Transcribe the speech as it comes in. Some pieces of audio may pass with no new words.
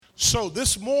So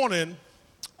this morning,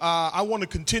 I want to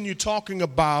continue talking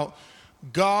about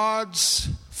God's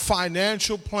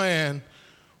financial plan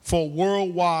for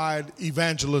worldwide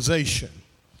evangelization.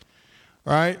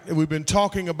 All right? And we've been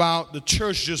talking about the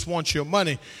church just wants your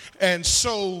money. And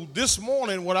so this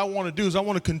morning, what I want to do is I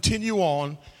want to continue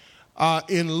on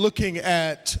in looking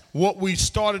at what we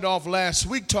started off last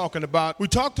week talking about. We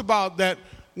talked about that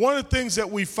one of the things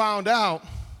that we found out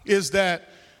is that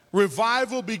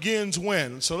revival begins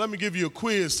when? So let me give you a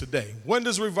quiz today. When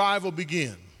does revival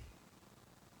begin?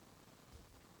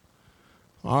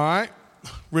 All right.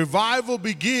 Revival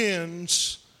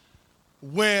begins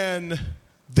when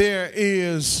there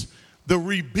is the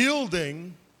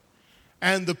rebuilding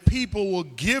and the people were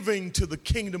giving to the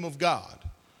kingdom of God.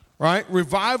 Right?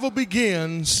 Revival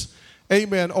begins,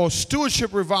 amen, or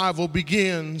stewardship revival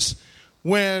begins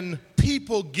when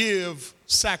people give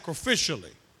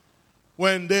sacrificially.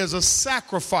 When there's a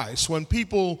sacrifice, when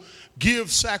people give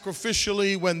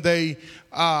sacrificially,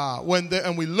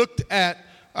 and we looked at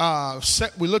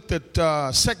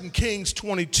 2 Kings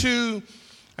 22,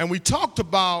 and we talked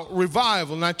about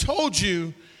revival. And I told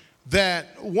you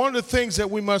that one of the things that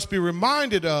we must be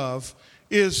reminded of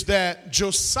is that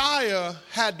Josiah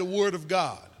had the word of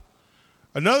God.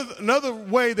 Another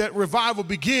way that revival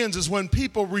begins is when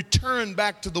people return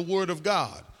back to the word of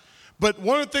God. But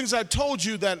one of the things I told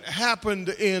you that happened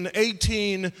in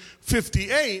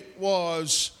 1858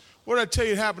 was, what did I tell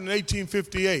you happened in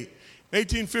 1858? In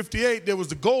 1858, there was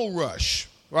the gold rush,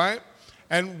 right?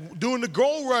 And during the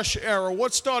gold rush era,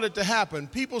 what started to happen?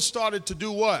 People started to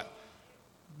do what?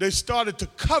 They started to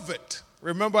covet.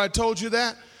 Remember I told you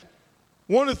that?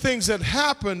 One of the things that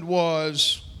happened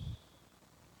was,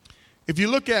 if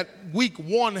you look at week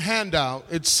 1 handout,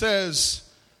 it says,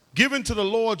 given to the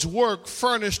Lord's work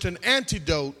furnished an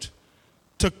antidote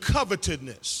to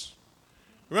covetousness.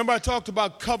 Remember I talked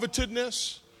about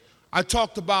covetousness? I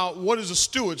talked about what is a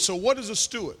steward. So what is a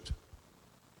steward?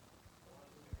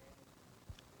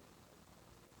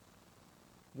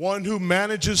 One who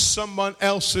manages someone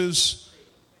else's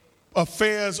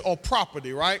affairs or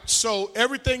property, right? So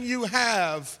everything you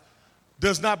have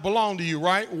does not belong to you,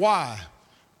 right? Why?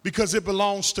 Because it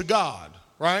belongs to God,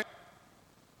 right?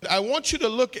 I want you to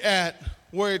look at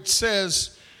where it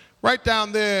says, right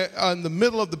down there in the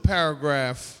middle of the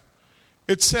paragraph,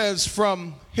 it says,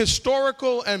 from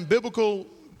historical and biblical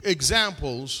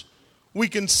examples, we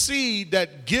can see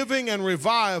that giving and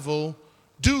revival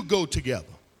do go together,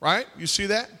 right? You see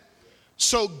that?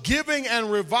 So giving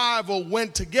and revival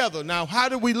went together. Now, how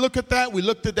did we look at that? We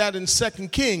looked at that in 2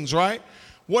 Kings, right?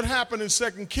 What happened in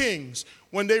 2 Kings?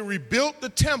 When they rebuilt the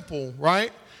temple,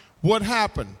 right? What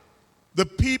happened?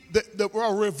 The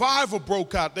revival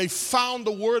broke out. They found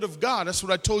the word of God. That's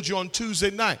what I told you on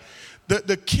Tuesday night.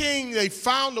 The king, they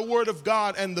found the word of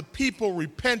God, and the people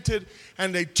repented,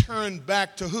 and they turned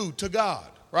back to who? To God,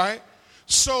 right?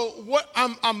 So what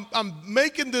I'm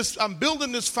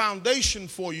building this foundation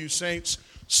for you, saints,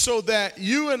 so that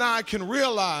you and I can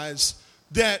realize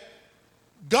that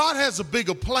God has a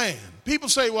bigger plan. People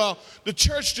say, well, the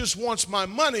church just wants my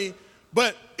money,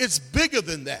 but it's bigger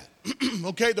than that.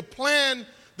 Okay, the plan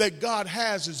that God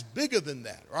has is bigger than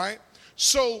that, right?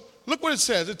 So look what it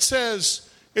says. It says,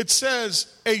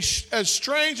 as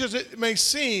strange as it may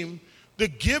seem, the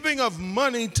giving of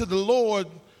money to the Lord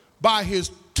by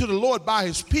his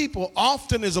people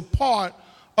often is a part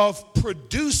of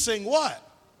producing what?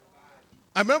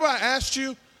 I remember I asked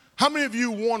you, how many of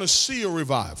you want to see a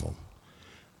revival?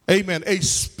 Amen. A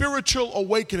spiritual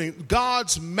awakening.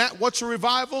 What's a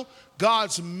revival?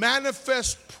 God's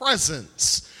manifest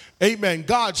presence. Amen.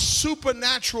 God's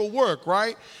supernatural work,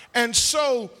 right? And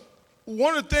so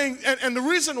one of the things, and the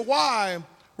reason why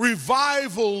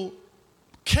revival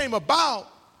came about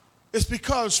is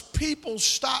because people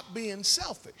stopped being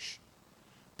selfish.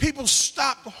 People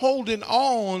stopped holding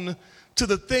on to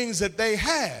the things that they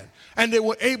had, and they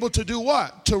were able to do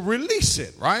what? To release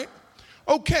it, right?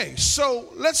 Okay, so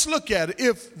let's look at it.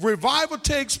 If revival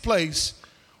takes place,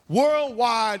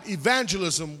 worldwide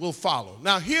evangelism will follow.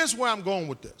 Now, here's where I'm going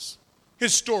with this.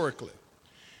 Historically,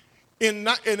 in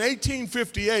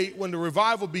 1858, when the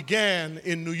revival began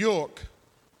in New York,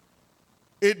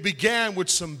 it began with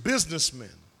some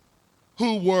businessmen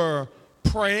who were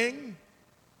praying,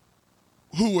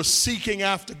 who were seeking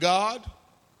after God.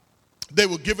 They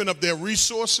were giving up their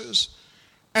resources.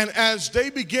 And as they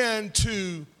began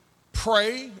to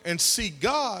pray and seek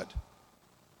God,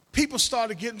 people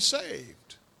started getting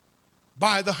saved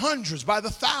by the hundreds, by the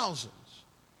thousands.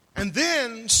 And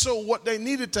then, so what they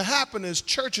needed to happen is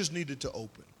churches needed to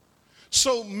open.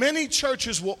 So many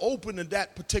churches were open at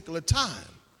that particular time.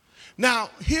 Now,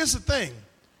 here's the thing.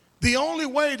 The only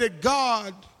way that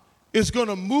God is going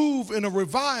to move in a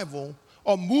revival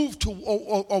or move to,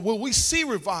 or will we see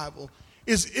revival,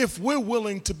 is if we're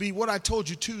willing to be what I told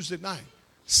you Tuesday night,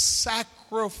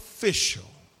 sacrificial.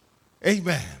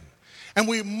 Amen. And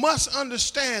we must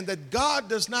understand that God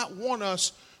does not want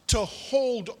us to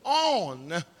hold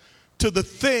on to the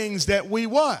things that we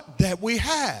what? That we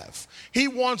have. He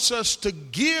wants us to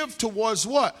give towards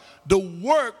what? The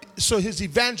work, so his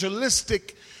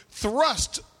evangelistic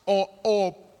thrust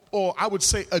or I would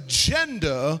say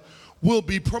agenda will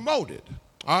be promoted.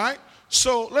 All right?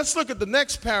 So let's look at the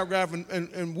next paragraph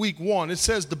in week 1. It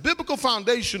says, the biblical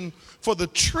foundation for the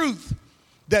truth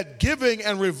that giving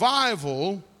and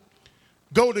revival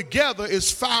go together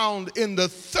is found in the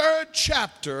 3rd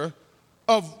chapter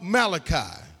of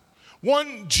Malachi.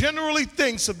 One generally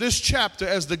thinks of this chapter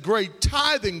as the great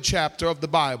tithing chapter of the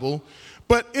Bible,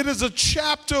 but it is a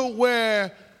chapter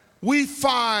where we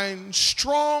find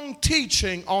strong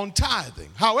teaching on tithing.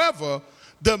 However,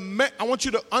 I want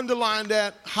you to underline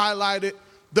that, highlight it.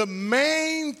 The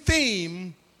main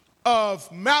theme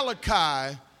of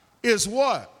Malachi is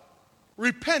what?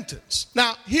 Repentance.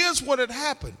 Now, here's what had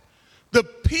happened. The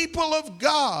people of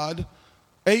God,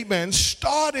 amen,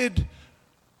 started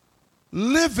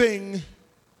living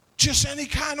just any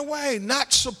kind of way,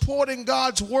 not supporting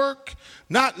God's work,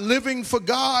 not living for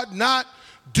God, not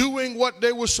doing what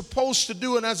they were supposed to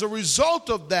do. And as a result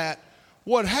of that,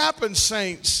 what happened,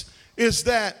 saints, is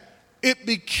that it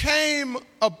became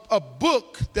a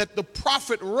book that the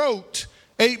prophet wrote,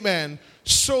 amen,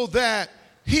 so that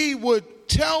he would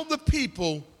tell the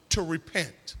people to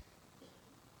repent.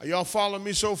 Are y'all following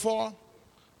me so far?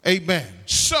 Amen.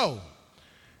 So,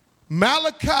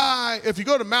 Malachi, if you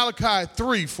go to Malachi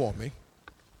 3 for me.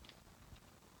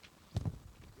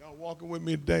 Y'all walking with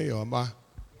me today, or am I? All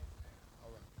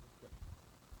right.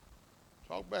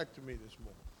 Talk back to me this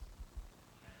morning.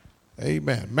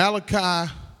 Amen.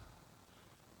 Malachi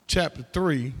chapter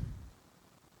 3.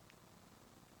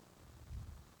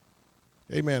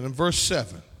 Amen. In verse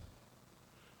 7.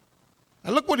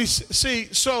 And look what he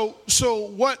so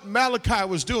what Malachi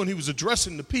was doing, he was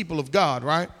addressing the people of God,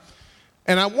 right?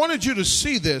 And I wanted you to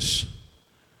see this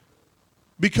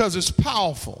because it's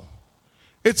powerful.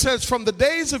 It says, from the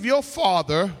days of your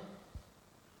fathers,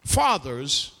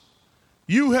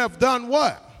 you have done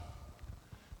what?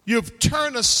 You've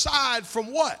turned aside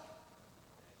from what?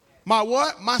 My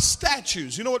what? My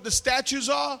statutes. You know what the statutes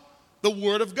are? The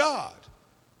word of God,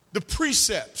 the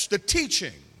precepts, the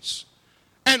teachings.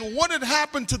 And what had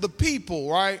happened to the people,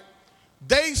 right?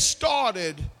 They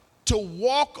started to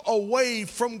walk away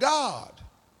from God.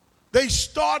 They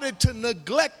started to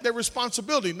neglect their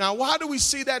responsibility. Now, why do we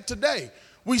see that today?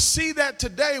 We see that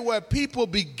today where people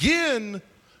begin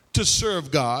to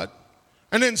serve God,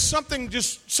 and then something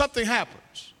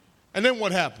happens. And then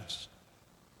what happens?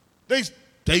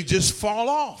 They just fall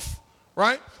off,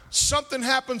 right? Something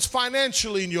happens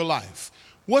financially in your life.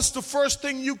 What's the first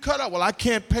thing you cut out? Well, I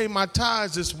can't pay my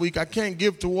tithes this week. I can't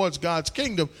give towards God's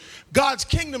kingdom. God's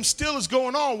kingdom still is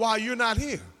going on while you're not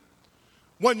here.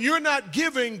 When you're not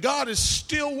giving, God is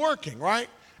still working, right?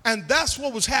 And that's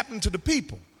what was happening to the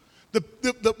people.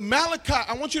 The Malachi,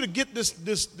 I want you to get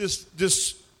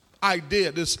this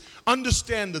idea,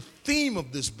 understand the theme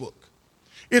of this book.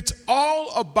 It's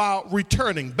all about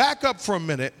returning. Back up for a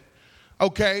minute,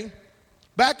 okay?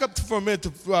 Back up for a minute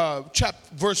to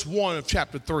verse 1 of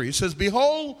chapter 3. It says,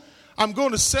 behold, I'm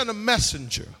going to send a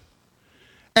messenger,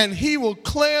 and he will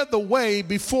clear the way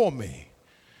before me.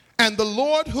 And the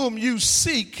Lord whom you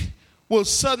seek will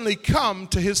suddenly come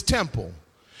to his temple.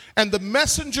 And the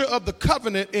messenger of the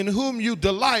covenant in whom you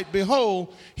delight,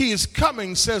 behold, he is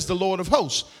coming, says the Lord of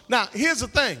hosts. Now, here's the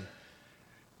thing.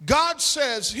 God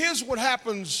says, here's what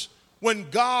happens when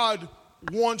God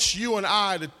wants you and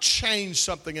I to change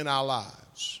something in our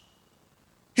lives.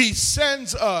 He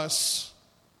sends us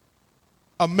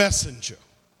a messenger.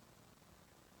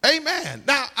 Amen.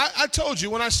 Now, I told you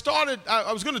when I started,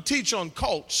 I was going to teach on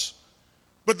cults,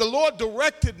 but the Lord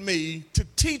directed me to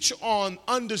teach on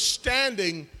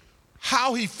understanding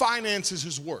how he finances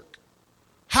his work,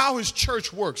 how his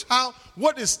church works,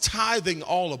 what is tithing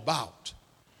all about.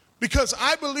 Because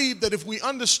I believe that if we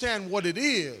understand what it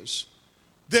is,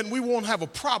 then we won't have a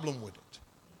problem with it.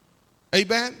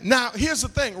 Amen? Now, here's the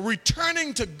thing.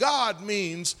 Returning to God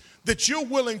means that you're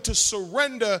willing to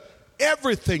surrender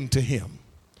everything to him.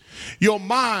 Your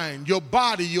mind, your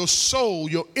body, your soul,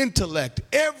 your intellect,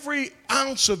 every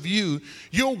ounce of you,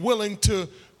 you're willing to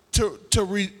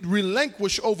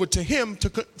relinquish over to him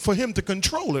for him to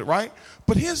control it, right?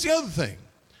 But here's the other thing.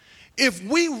 If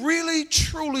we really,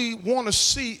 truly want to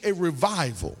see a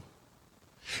revival,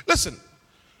 listen,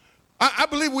 I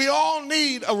believe we all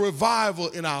need a revival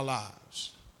in our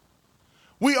lives.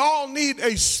 We all need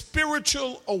a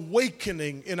spiritual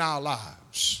awakening in our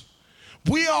lives.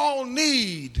 We all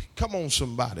need, come on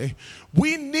somebody,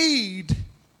 we need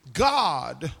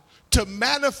God to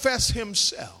manifest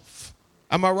himself.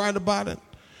 Am I right about it?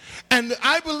 And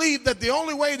I believe that the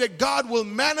only way that God will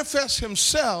manifest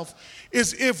himself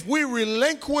is if we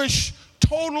relinquish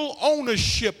total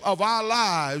ownership of our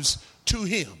lives to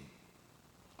him.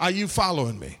 Are you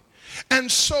following me?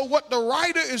 And so what the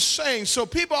writer is saying, so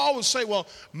people always say, well,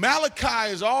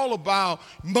 Malachi is all about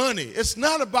money. It's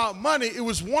not about money. It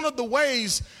was one of the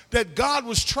ways that God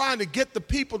was trying to get the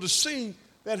people to see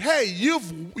that, hey,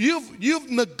 you've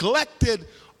neglected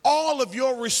all of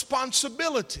your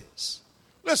responsibilities.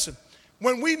 Listen,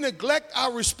 when we neglect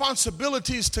our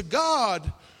responsibilities to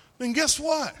God, then guess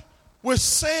what? We're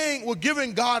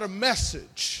giving God a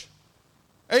message.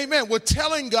 Amen. We're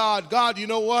telling God, you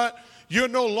know what? You're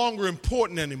no longer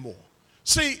important anymore.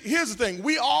 See, here's the thing.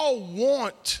 We all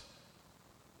want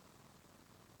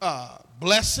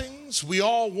blessings. We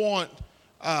all want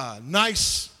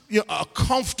nice, a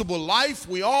comfortable life.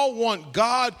 We all want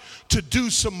God to do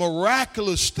some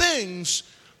miraculous things.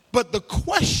 But the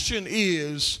question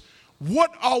is,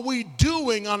 what are we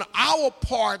doing on our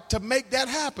part to make that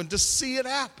happen, to see it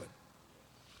happen?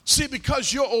 See,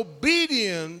 because your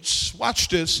obedience, watch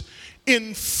this,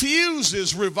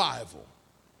 infuses revival.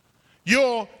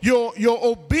 Your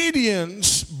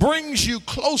obedience brings you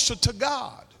closer to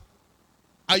God.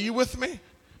 Are you with me?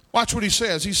 Watch what he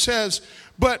says. He says,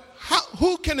 but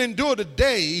who can endure the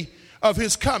day of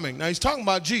his coming? Now he's talking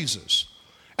about Jesus.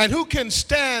 And who can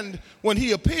stand when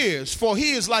he appears? For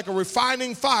he is like a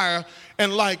refining fire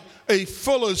and like a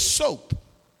fuller's soap.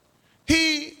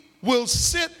 He will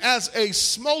sit as a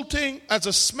smelter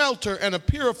and a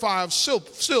purifier of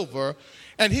silver,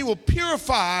 and he will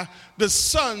purify the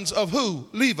sons of who?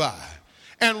 Levi,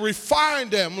 and refine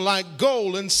them like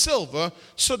gold and silver,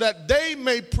 so that they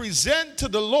may present to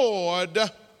the Lord,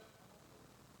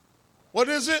 what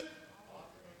is it?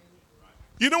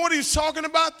 You know what he's talking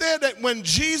about there? That when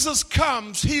Jesus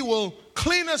comes, he will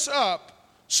clean us up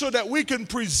so that we can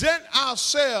present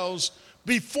ourselves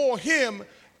before him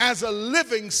as a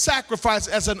living sacrifice,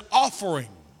 as an offering.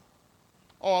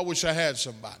 Oh, I wish I had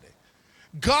somebody.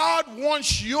 God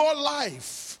wants your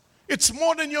life. It's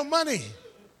more than your money.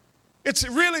 It's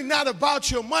really not about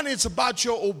your money. It's about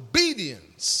your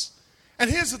obedience.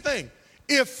 And here's the thing.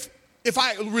 If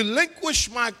I relinquish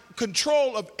my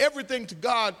control of everything to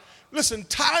God, listen,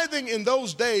 tithing in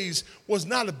those days was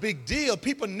not a big deal.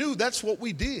 People knew that's what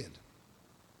we did.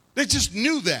 They just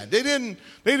knew that. They didn't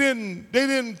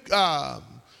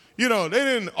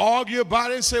argue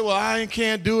about it and say, well, I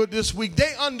can't do it this week.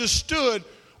 They understood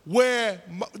where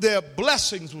their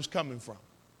blessings was coming from.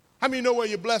 How many know where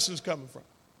your blessings coming from?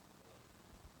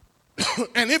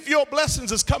 And if your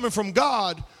blessings is coming from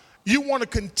God, you want to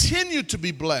continue to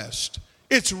be blessed.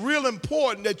 It's real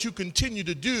important that you continue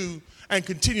to do and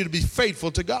continue to be faithful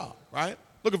to God, right?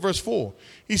 Look at verse 4.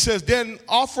 He says, then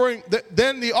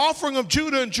the offering of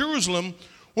Judah and Jerusalem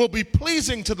will be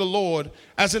pleasing to the Lord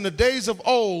as in the days of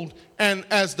old and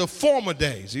as the former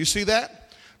days. You see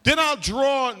that? Then I'll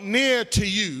draw near to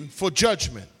you for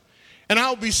judgment, and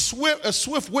I'll be a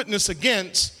swift witness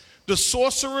against the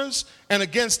sorcerers and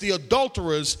against the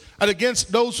adulterers and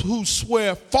against those who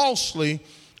swear falsely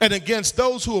and against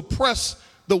those who oppress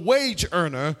the wage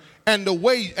earner and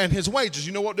his wages.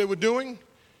 You know what they were doing?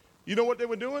 You know what they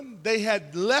were doing? They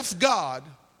had left God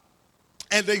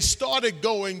and they started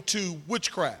going to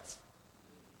witchcraft.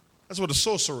 That's what a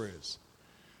sorcerer is.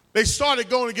 They started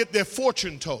going to get their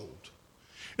fortune told.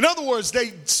 In other words,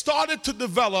 they started to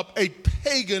develop a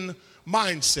pagan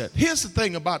mindset. Here's the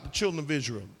thing about the children of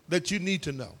Israel that you need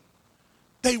to know.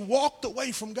 They walked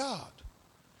away from God.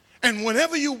 And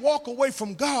whenever you walk away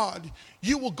from God,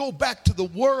 you will go back to the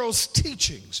world's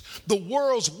teachings, the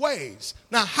world's ways.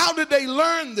 Now, how did they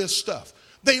learn this stuff?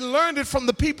 They learned it from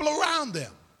the people around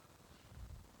them.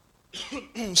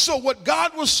 So what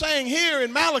God was saying here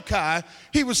in Malachi,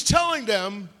 he was telling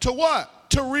them to what?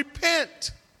 To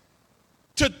repent,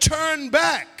 to turn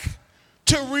back,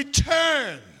 to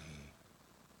return.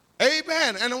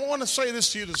 Amen. And I want to say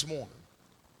this to you this morning.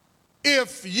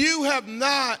 If you have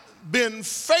not been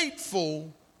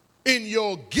faithful in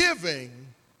your giving,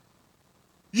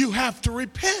 you have to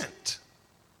repent.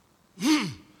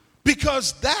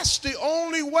 Because that's the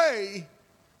only way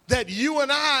that you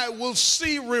and I will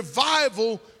see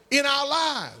revival in our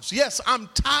lives. Yes, I'm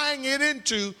tying it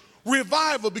into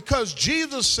revival because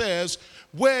Jesus says,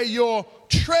 where your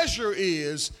treasure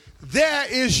is, there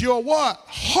is your what?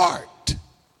 Heart.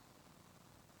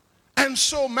 And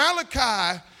so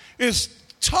Malachi is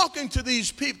talking to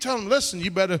these people, telling them, listen, you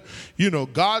better,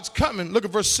 God's coming. Look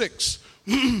at verse 6.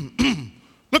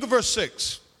 Look at verse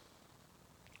 6.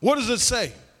 What does it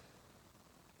say?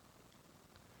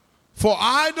 For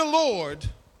I, the Lord,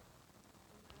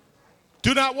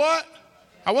 do not what?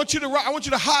 I want you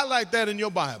to highlight that in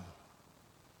your Bible.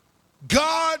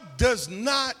 God does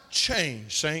not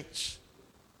change, saints.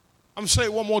 I'm going to say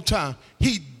it one more time.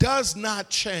 He does not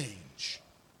change.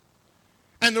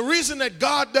 And the reason that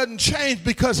God doesn't change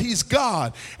because he's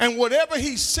God. And whatever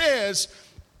he says,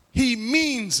 he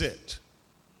means it.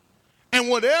 And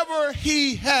whatever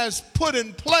he has put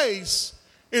in place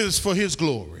is for his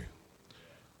glory.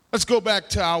 Let's go back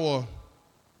to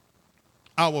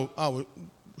our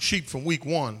sheet from week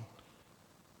 1.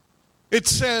 It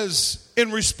says,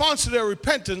 in response to their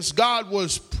repentance, God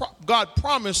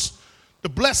promised the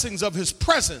blessings of his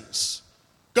presence.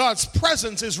 God's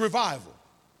presence is revival.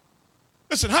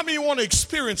 Listen, how many of you want to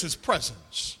experience his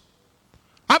presence?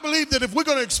 I believe that if we're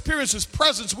going to experience his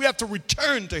presence, we have to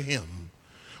return to him.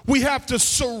 We have to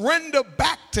surrender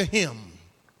back to him.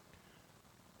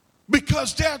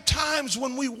 Because there are times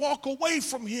when we walk away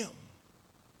from him.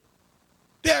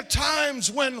 There are times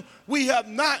when we're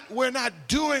not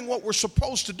doing what we're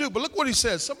supposed to do. But look what he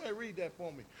says. Somebody read that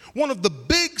for me. One of the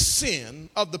big sin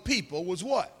of the people was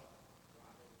what?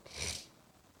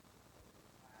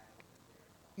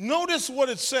 Notice what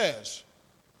it says.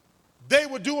 They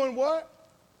were doing what?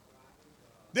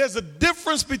 There's a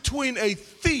difference between a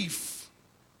thief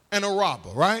and a robber,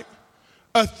 right?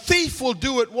 A thief will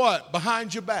do it what?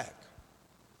 Behind your back.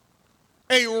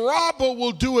 A robber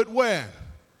will do it where?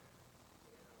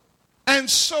 And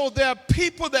so there are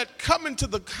people that come into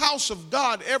the house of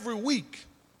God every week.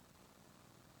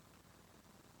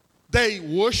 They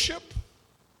worship,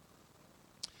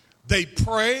 they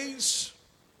praise,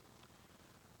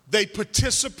 they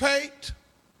participate,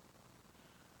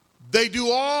 they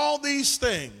do all these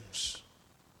things.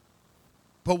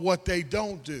 But what they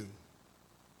don't do,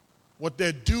 what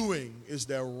they're doing is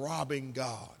they're robbing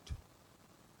God.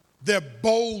 They're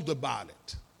bold about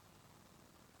it.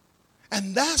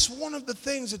 And that's one of the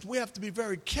things that we have to be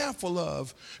very careful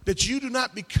of, that you do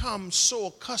not become so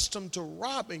accustomed to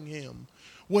robbing him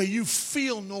where you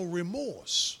feel no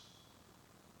remorse.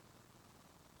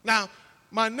 Now,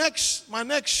 my next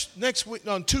week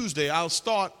on Tuesday, I'll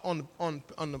start on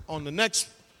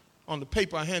the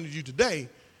paper I handed you today,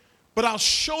 but I'll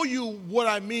show you what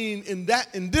I mean in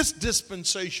this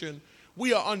dispensation.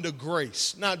 We are under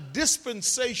grace. Now,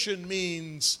 dispensation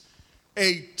means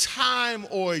a time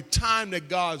that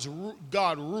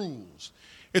God rules.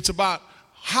 It's about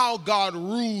how God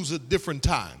rules at different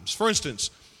times. For instance,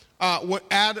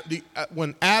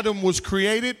 when Adam was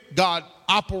created, God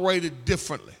operated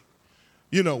differently.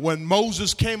 When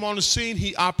Moses came on the scene,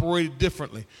 he operated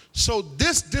differently. So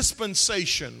this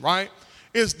dispensation, right,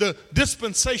 is the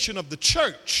dispensation of the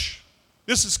church.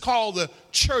 This is called the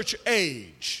church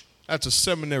age. That's a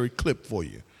seminary clip for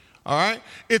you. All right?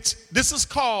 This is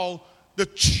called the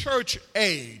church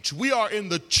age. We are in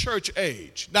the church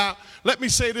age. Now, let me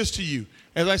say this to you.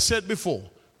 As I said before,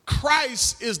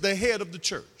 Christ is the head of the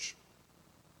church.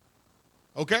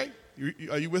 Okay?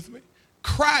 Are you with me?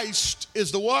 Christ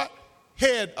is the what?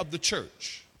 Head of the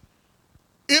church.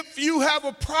 If you have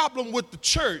a problem with the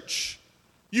church,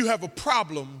 you have a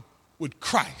problem with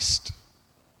Christ.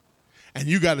 And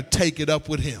you got to take it up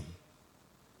with him.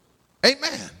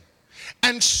 Amen.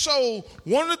 And so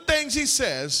one of the things he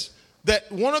says,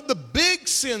 that one of the big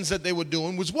sins that they were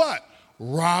doing was what?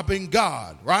 Robbing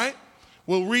God, right?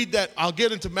 We'll read that. I'll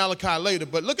get into Malachi later.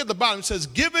 But look at the bottom. It says,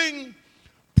 giving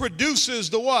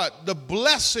produces the what? The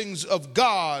blessings of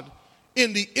God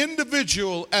in the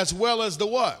individual as well as the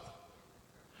what?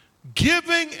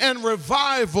 Giving and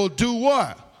revival do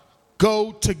what?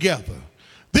 Go together.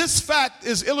 This fact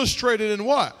is illustrated in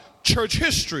what? Church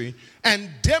history, and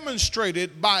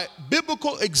demonstrated by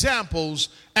biblical examples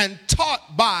and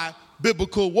taught by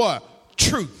biblical what?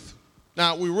 Truth.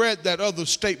 Now, we read that other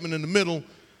statement in the middle.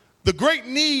 The great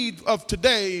need of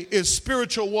today is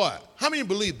spiritual what? How many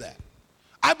believe that?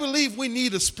 I believe we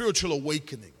need a spiritual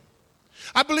awakening.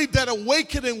 I believe that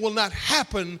awakening will not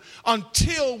happen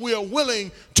until we are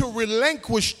willing to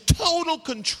relinquish total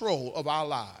control of our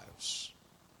lives.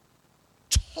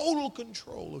 Total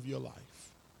control of your life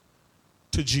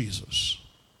to Jesus.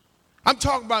 I'm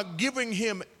talking about giving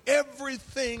him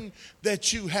everything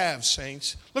that you have,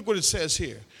 saints. Look what it says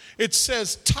here. It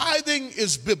says tithing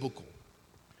is biblical,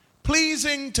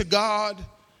 pleasing to God,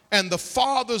 and the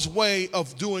Father's way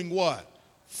of doing what?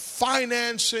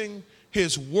 Financing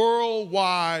his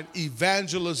worldwide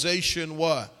evangelization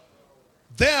what?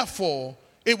 Therefore,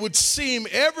 it would seem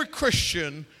every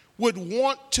Christian would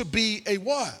want to be a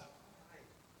what?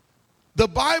 The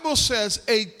Bible says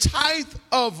a tithe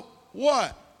of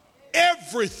what?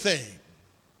 Everything.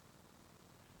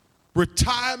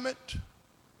 Retirement.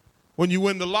 When you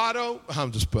win the lotto,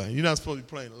 I'm just playing. You're not supposed to be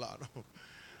playing the lotto.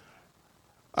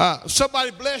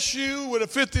 Somebody bless you with a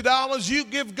 $50, you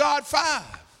give God $5.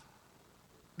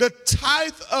 The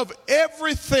tithe of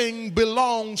everything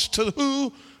belongs to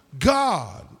who?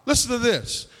 God. Listen to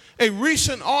this. A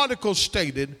recent article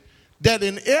stated that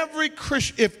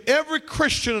if every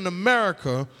Christian in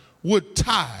America would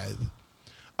tithe,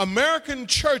 American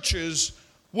churches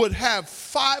would have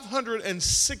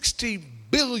 $560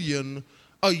 billion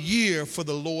a year for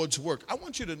the Lord's work. I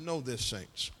want you to know this,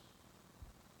 saints.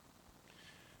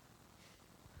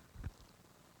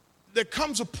 There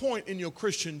comes a point in your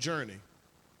Christian journey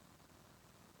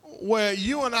where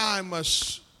you and I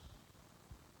must,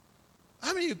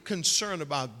 how many of you concerned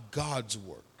about God's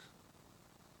work?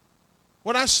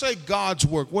 When I say God's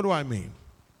work, what do I mean?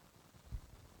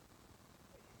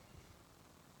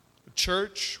 The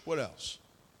church, what else?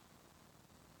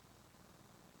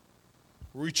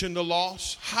 Reaching the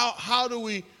lost.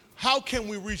 How can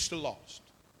we reach the lost?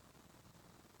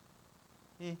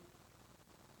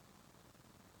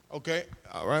 Okay,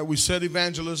 all right, we said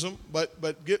evangelism, but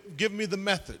give me the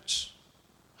methods.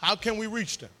 How can we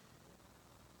reach them?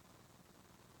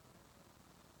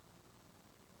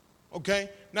 Okay,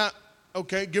 now,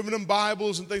 giving them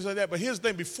Bibles and things like that, but here's the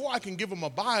thing, before I can give them a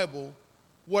Bible,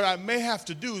 what I may have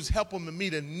to do is help them to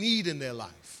meet a need in their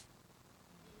life.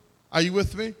 Are you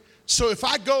with me? So if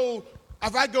I go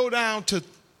down to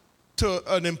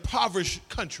an impoverished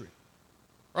country,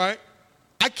 right?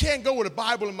 I can't go with a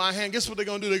Bible in my hand. Guess what they're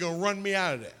going to do? They're going to run me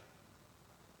out of there.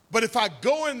 But if I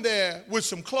go in there with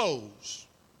some clothes,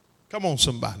 come on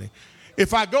somebody.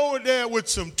 If I go in there with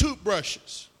some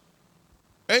toothbrushes,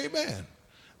 amen.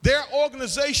 There are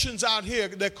organizations out here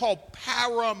they're called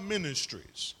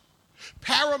para-ministries.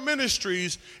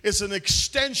 Para-ministries is an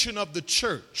extension of the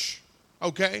church,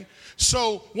 okay?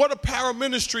 So what a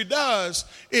para-ministry does,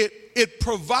 it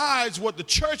provides what the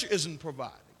church isn't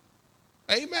providing.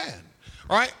 Amen.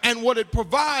 All right? And what it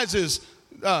provides is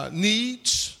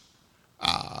needs,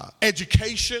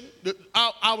 education.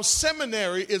 Our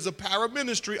seminary is a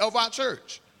para-ministry of our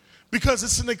church because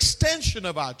it's an extension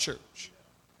of our church.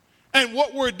 And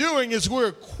what we're doing is we're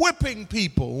equipping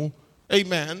people,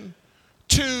 amen,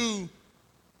 to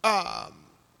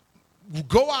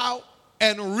go out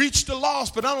and reach the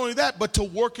lost, but not only that, but to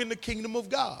work in the kingdom of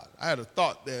God. I had a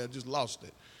thought there, I just lost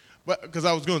it. But because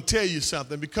I was going to tell you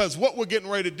something, because what we're getting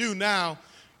ready to do now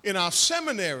in our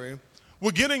seminary,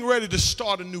 we're getting ready to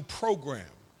start a new program,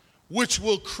 which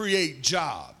will create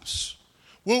jobs.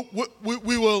 We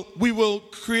will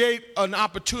create an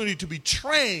opportunity to be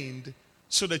trained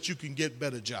so that you can get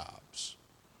better jobs.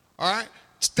 All right?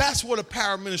 That's what a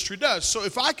para-ministry does. So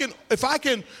if I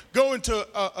can go into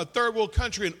a third world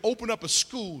country and open up a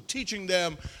school teaching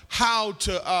them how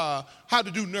to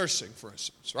do nursing, for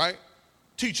instance, right?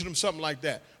 Teaching them something like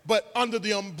that. But under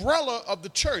the umbrella of the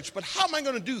church. But how am I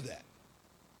going to do that?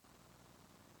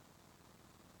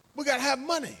 We got to have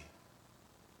money.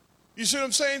 You see what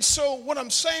I'm saying? So what I'm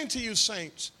saying to you,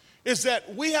 saints, is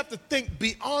that we have to think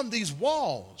beyond these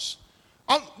walls.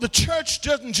 The church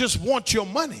doesn't just want your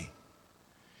money.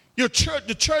 The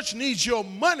church needs your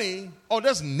money, or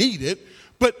doesn't need it,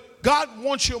 but God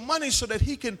wants your money so that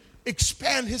he can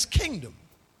expand his kingdom.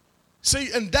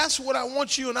 See, and that's what I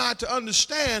want you and I to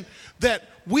understand, that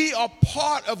we are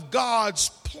part of God's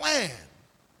plan.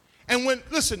 And when,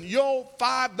 listen, your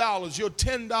 $5, your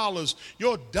 $10,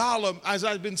 your dollar, as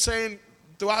I've been saying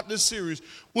throughout this series,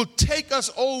 will take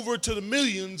us over to the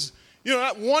millions. You know,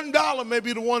 that $1 may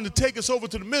be the one to take us over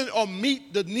to the million or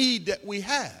meet the need that we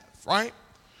have, right?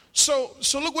 So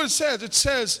look what it says. It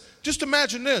says, just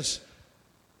imagine this.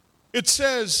 It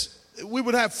says we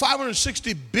would have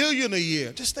 $560 billion a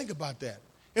year. Just think about that.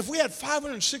 If we had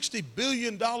 $560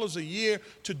 billion a year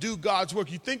to do God's work,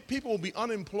 you think people will be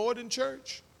unemployed in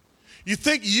church? You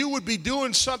think you would be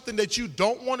doing something that you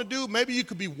don't want to do? Maybe you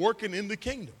could be working in the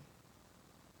kingdom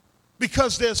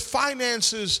because there's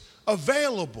finances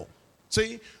available.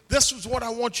 See, this is what I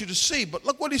want you to see. But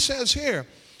look what he says here.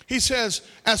 He says,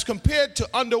 as compared to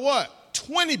under what?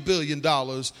 $20 billion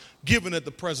given at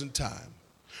the present time.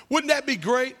 Wouldn't that be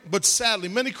great? But sadly,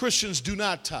 many Christians do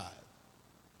not tithe.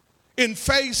 In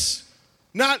fact,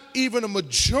 not even a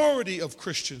majority of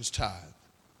Christians tithe.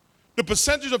 The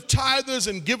percentage of tithers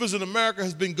and givers in America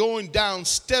has been going down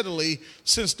steadily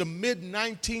since the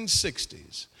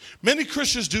mid-1960s. Many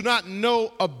Christians do not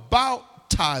know about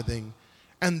tithing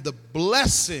and the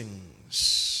blessings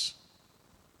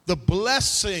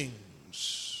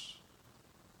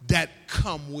that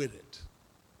come with it.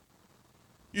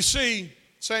 You see,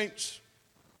 saints,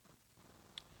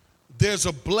 there's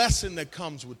a blessing that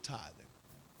comes with tithing.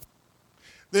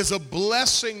 There's a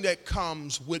blessing that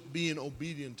comes with being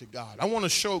obedient to God. I want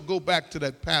to go back to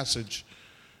that passage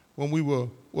what we were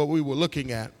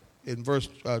looking at in verse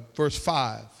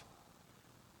 5.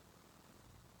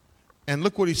 And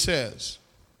look what he says.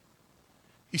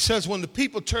 He says, when the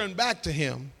people turn back to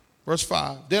him, verse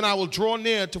 5, then I will draw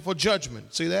near for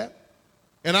judgment. See that?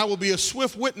 And I will be a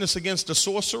swift witness against the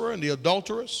sorcerer and the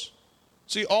adulteress.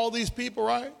 See all these people,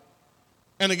 right?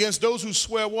 And against those who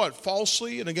swear what?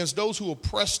 Falsely. And against those who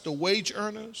oppress the wage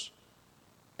earners.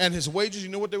 And his wages, you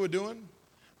know what they were doing?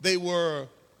 They were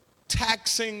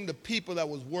taxing the people that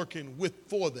was working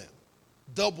for them.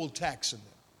 Double taxing them.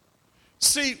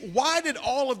 See, why did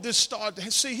all of this start?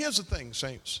 See, here's the thing,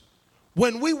 saints.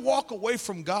 When we walk away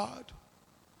from God,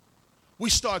 we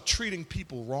start treating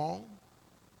people wrong.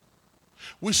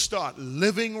 We start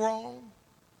living wrong.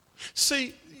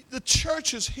 See, the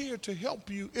church is here to help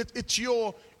you. It's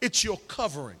your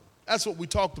covering. That's what we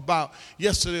talked about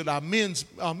yesterday at our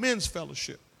men's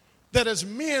fellowship. That as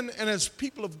men and as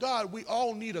people of God, we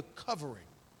all need a covering.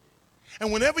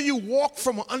 And whenever you walk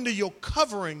from under your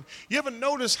covering, you ever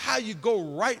notice how you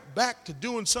go right back to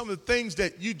doing some of the things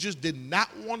that you just did not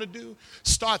want to do?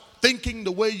 Start thinking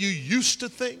the way you used to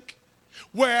think.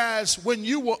 Whereas when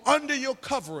you were under your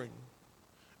covering,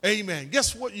 amen,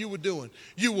 guess what you were doing?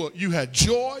 You had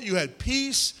joy, you had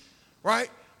peace, right?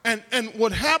 And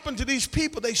what happened to these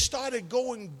people, they started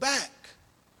going back.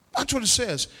 That's what it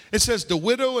says. It says the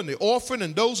widow and the orphan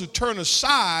and those who turn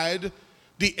aside,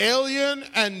 the alien,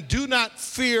 and do not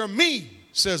fear me,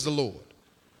 says the Lord.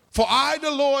 For I,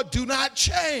 the Lord, do not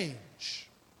change.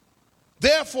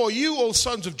 Therefore you, O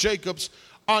sons of Jacob,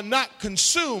 are not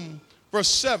consumed. Verse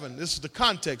 7, this is the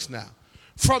context now.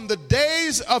 From the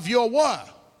days of your what?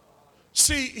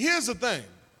 See, here's the thing.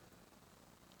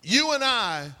 You and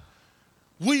I,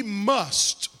 we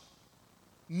must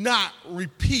not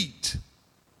repeat,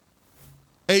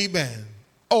 amen,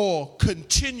 or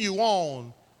continue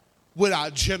on with our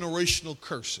generational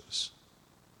curses.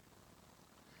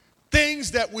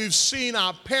 Things that we've seen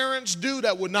our parents do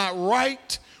that were not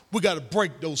right, we got to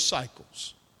break those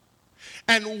cycles.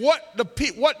 And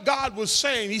what God was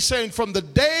saying, he's saying, from the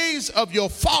days of your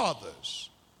fathers,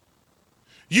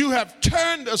 you have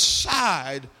turned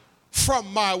aside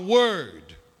from my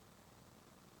word.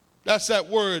 That's that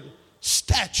word,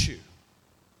 statute. You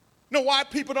know why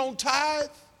people don't tithe?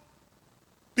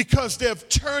 Because they've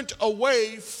turned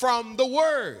away from the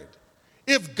word.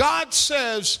 If God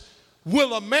says,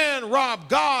 will a man rob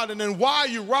God? And then why are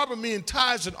you robbing me in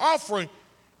tithes and offering?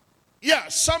 Yeah,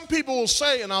 some people will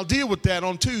say, and I'll deal with that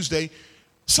on Tuesday,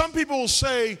 some people will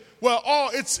say, well,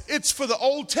 it's for the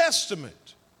Old Testament.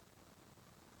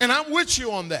 And I'm with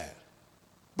you on that.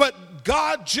 But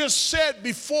God just said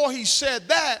before he said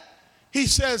that, he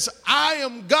says, I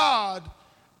am God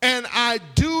and I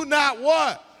do not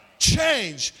what?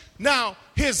 Change. Now,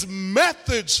 his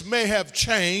methods may have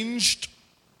changed,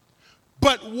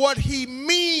 but what he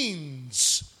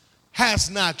means has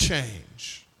not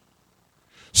changed.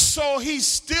 So he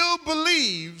still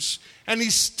believes and he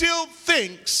still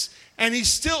thinks and he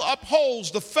still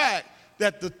upholds the fact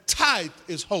that the tithe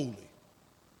is holy.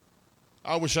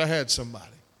 I wish I had somebody.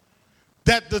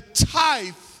 That the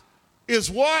tithe is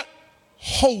what?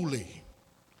 Holy.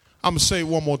 I'm going to say it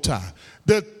one more time.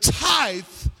 The tithe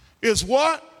is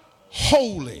what?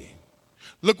 Holy.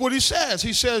 Look what he says.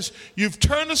 He says, you've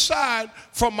turned aside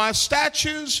from my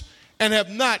statutes and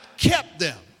have not kept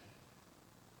them.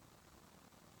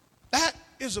 That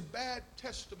is a bad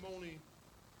testimony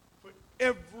for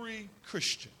every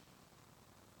Christian.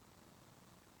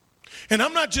 And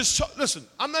I'm not just,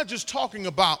 I'm not just talking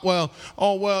about,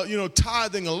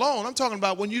 tithing alone. I'm talking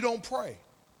about when you don't pray.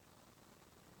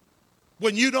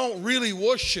 When you don't really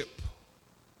worship.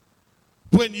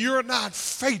 When you're not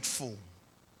faithful.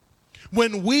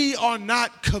 When we are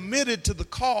not committed to the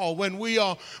call. When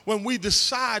we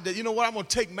decide that, you know what, I'm going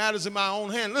to take matters in my own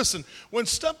hand. Listen, when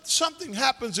something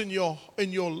happens in your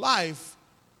life,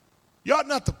 you ought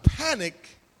not to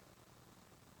panic.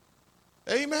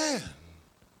 Amen.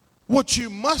 What you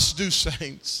must do,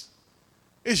 saints,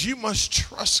 is you must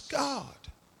trust God.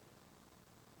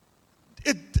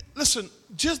 Listen,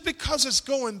 just because it's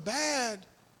going bad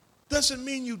doesn't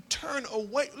mean you turn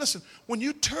away. Listen, when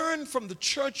you turn from the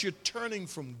church, you're turning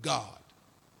from God.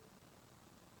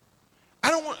 I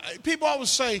don't people always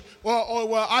say,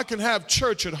 well, I can have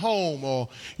church at home, or,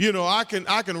 I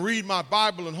can read my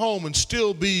Bible at home and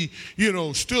still be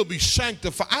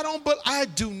sanctified. I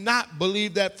do not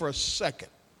believe that for a second.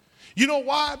 You know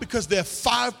why? Because there are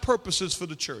 5 purposes for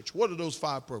the church. What are those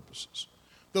 5 purposes?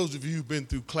 Those of you who've been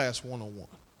through class 101.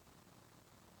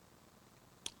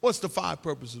 What's the 5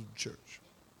 purposes of the church?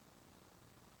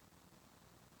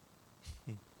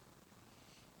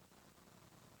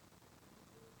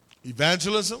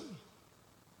 Evangelism,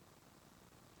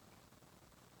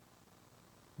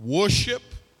 worship,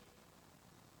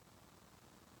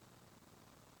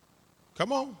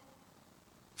 come on,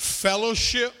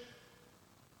 fellowship,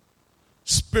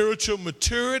 spiritual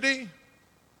maturity.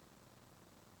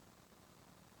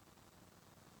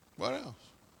 What else?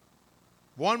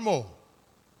 One more.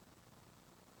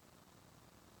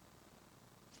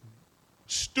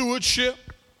 Stewardship,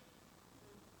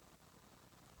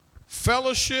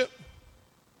 fellowship,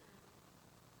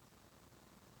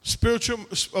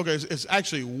 it's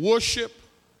actually worship,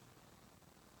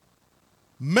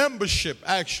 membership,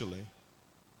 actually,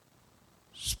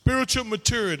 spiritual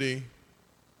maturity,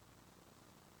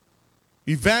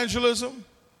 evangelism,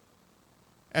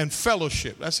 and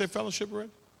fellowship. Did I say fellowship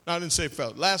already? No, I didn't say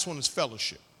fellowship. Last one is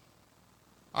fellowship.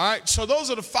 All right, so those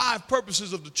are the 5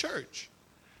 purposes of the church.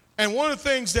 And one of the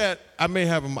things that, I may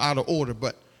have them out of order,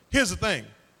 but here's the thing.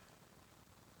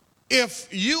 If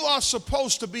you are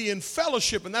supposed to be in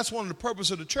fellowship, and that's one of the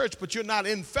purposes of the church, but you're not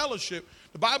in fellowship,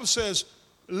 the Bible says,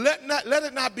 let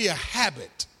it not be a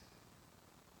habit.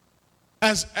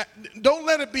 Don't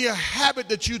let it be a habit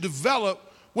that you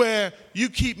develop where you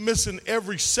keep missing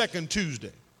every second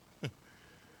Tuesday.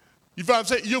 You find what I'm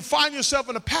saying? You'll find yourself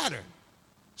in a pattern.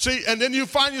 See, and then you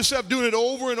find yourself doing it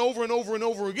over and over and over and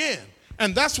over again.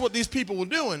 And that's what these people were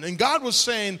doing. And God was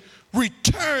saying,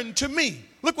 return to me.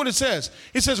 Look what it says.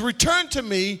 It says, return to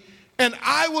me, and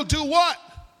I will do what?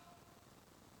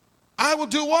 I will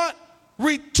do what?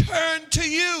 Return to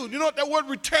you. You know what that word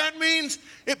return means?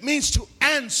 It means to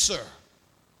answer.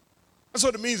 That's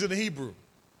what it means in the Hebrew.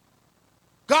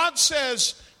 God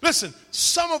says, listen,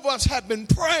 some of us have been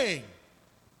praying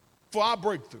for our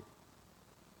breakthrough.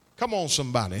 Come on,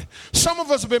 somebody. Some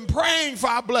of us have been praying for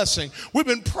our blessing. We've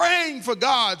been praying for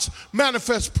God's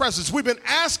manifest presence. We've been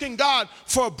asking God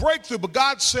for a breakthrough, but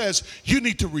God says, you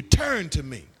need to return to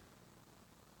me.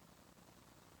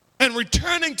 And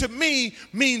returning to me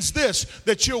means this,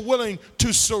 that you're willing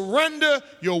to surrender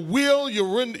your will,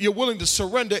 you're willing to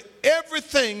surrender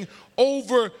everything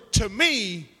over to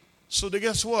me, so that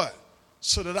guess what?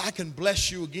 So that I can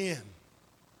bless you again.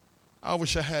 I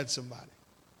wish I had somebody.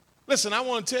 Listen, I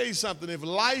want to tell you something. If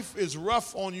life is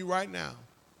rough on you right now,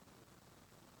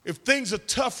 if things are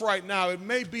tough right now, it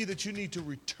may be that you need to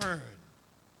return.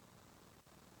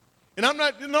 And I'm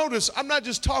not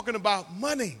just talking about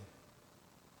money.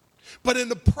 But in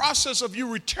the process of you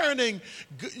returning,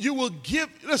 you will give,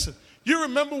 listen, you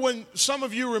remember when, some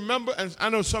of you remember, and I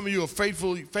know some of you are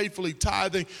faithfully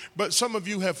tithing, but some of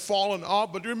you have fallen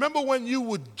off. But remember when you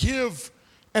would give,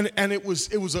 and it was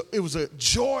a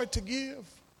joy to give?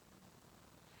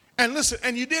 And listen,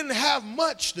 and you didn't have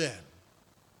much then.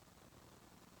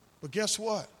 But guess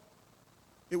what?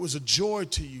 It was a joy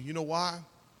to you. You know why?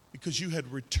 Because you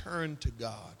had returned to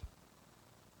God.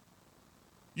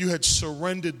 You had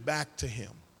surrendered back to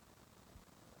him.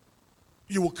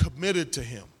 You were committed to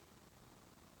him.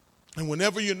 And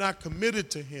whenever you're not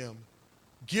committed to him,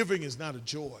 giving is not a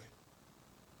joy.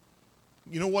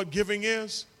 You know what giving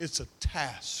is? It's a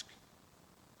task.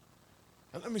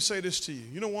 And let me say this to you.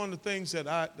 You know, one of the things that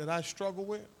I struggle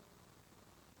with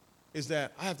is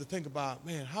that I have to think about,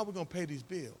 man, how are we going to pay these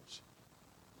bills?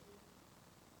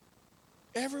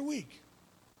 Every week,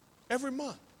 every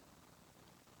month.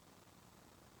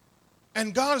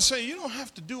 And God is saying, you don't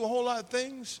have to do a whole lot of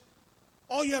things.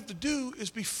 All you have to do is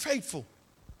be faithful.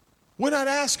 We're not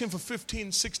asking for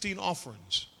 15, 16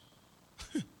 offerings.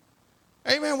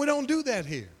 Amen. We don't do that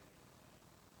here.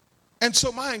 And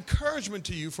so my encouragement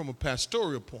to you from a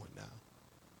pastoral point now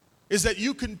is that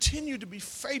you continue to be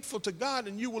faithful to God,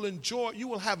 and you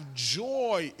will have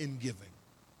joy in giving.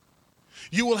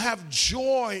 You will have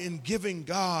joy in giving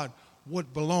God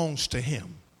what belongs to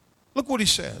him. Look what he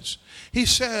says.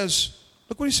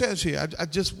 Look what he says here. I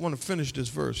just want to finish this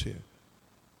verse here.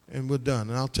 And we're done,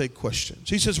 and I'll take questions.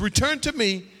 He says, return to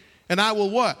me, and I will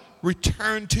what?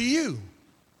 Return to you,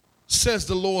 says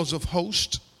the Lord of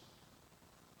hosts.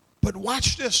 But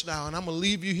watch this now, and I'm going to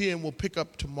leave you here, and we'll pick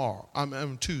up tomorrow.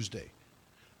 I'm Tuesday.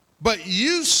 But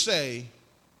you say,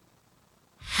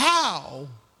 how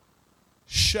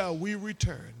shall we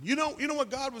return? You know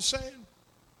what God was saying?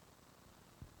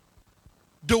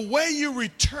 The way you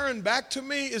return back to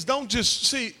me is don't just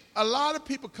see, a lot of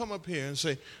people come up here and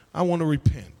say, I want to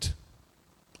repent.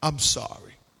 I'm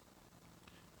sorry.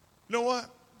 You know what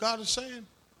God is saying?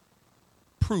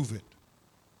 Prove it.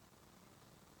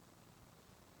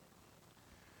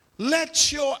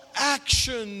 Let your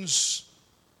actions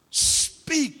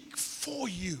speak for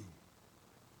you.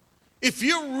 If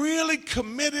you're really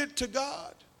committed to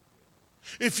God,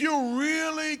 if you're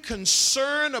really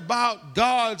concerned about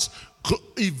God's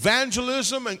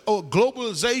evangelism and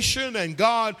globalization and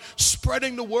God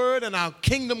spreading the word and our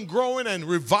kingdom growing and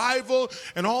revival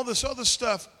and all this other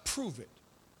stuff, prove it.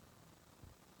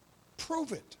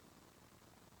 Prove it.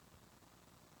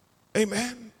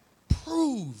 Amen.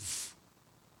 Prove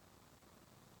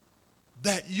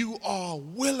that you are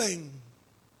willing,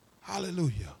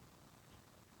 hallelujah,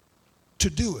 to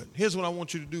do it. Here's what I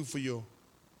want you to do for your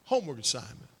homework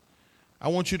assignment. I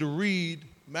want you to read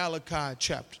Malachi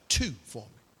chapter 2 for me,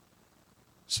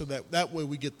 so that way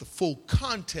we get the full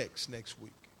context next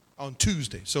week on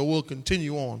Tuesday. So we'll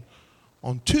continue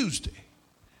on Tuesday,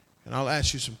 and I'll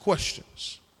ask you some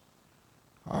questions.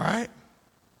 All right?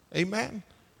 Amen?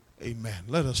 Amen.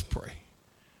 Let us pray.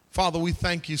 Father, we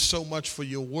thank you so much for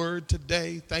your word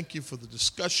today. Thank you for the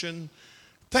discussion.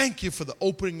 Thank you for the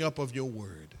opening up of your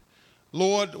word.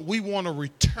 Lord, we want to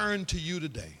return to you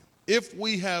today. If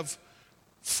we have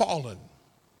fallen,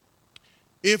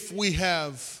 if we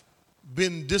have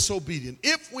been disobedient,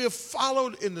 if we have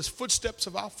followed in the footsteps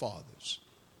of our fathers,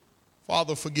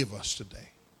 Father, forgive us today.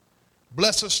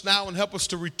 Bless us now and help us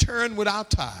to return with our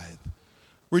tithe,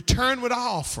 return with our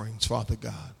offerings, Father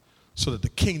God, so that the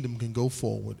kingdom can go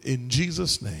forward. In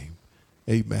Jesus' name,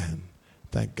 amen.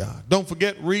 Thank God. Don't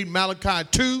forget, read Malachi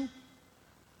 2,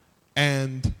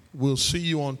 and we'll see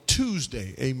you on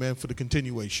Tuesday, amen, for the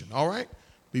continuation. All right?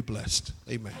 Be blessed.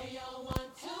 Amen.